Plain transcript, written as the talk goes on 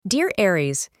Dear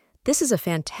Aries, this is a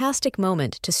fantastic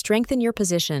moment to strengthen your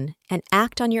position and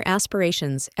act on your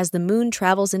aspirations as the moon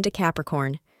travels into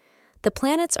Capricorn. The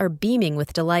planets are beaming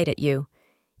with delight at you.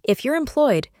 If you're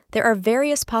employed, there are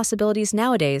various possibilities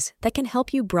nowadays that can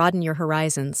help you broaden your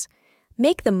horizons.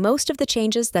 Make the most of the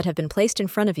changes that have been placed in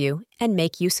front of you and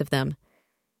make use of them.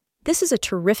 This is a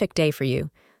terrific day for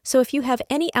you, so if you have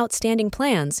any outstanding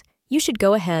plans, you should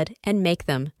go ahead and make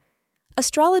them.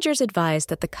 Astrologers advise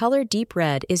that the color deep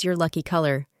red is your lucky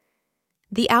color.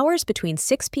 The hours between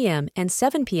 6 p.m. and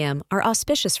 7 p.m. are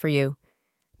auspicious for you.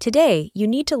 Today, you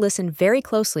need to listen very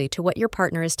closely to what your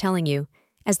partner is telling you,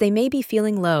 as they may be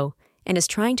feeling low and is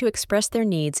trying to express their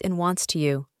needs and wants to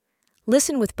you.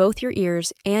 Listen with both your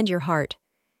ears and your heart.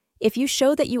 If you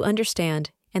show that you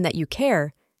understand and that you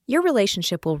care, your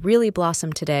relationship will really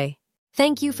blossom today.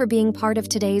 Thank you for being part of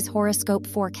today's horoscope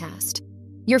forecast.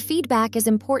 Your feedback is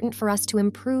important for us to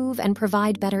improve and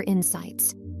provide better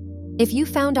insights. If you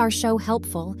found our show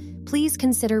helpful, please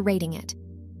consider rating it.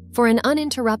 For an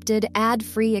uninterrupted,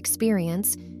 ad-free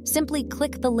experience, simply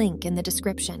click the link in the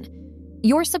description.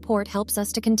 Your support helps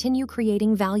us to continue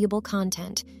creating valuable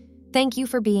content. Thank you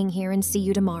for being here and see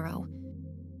you tomorrow.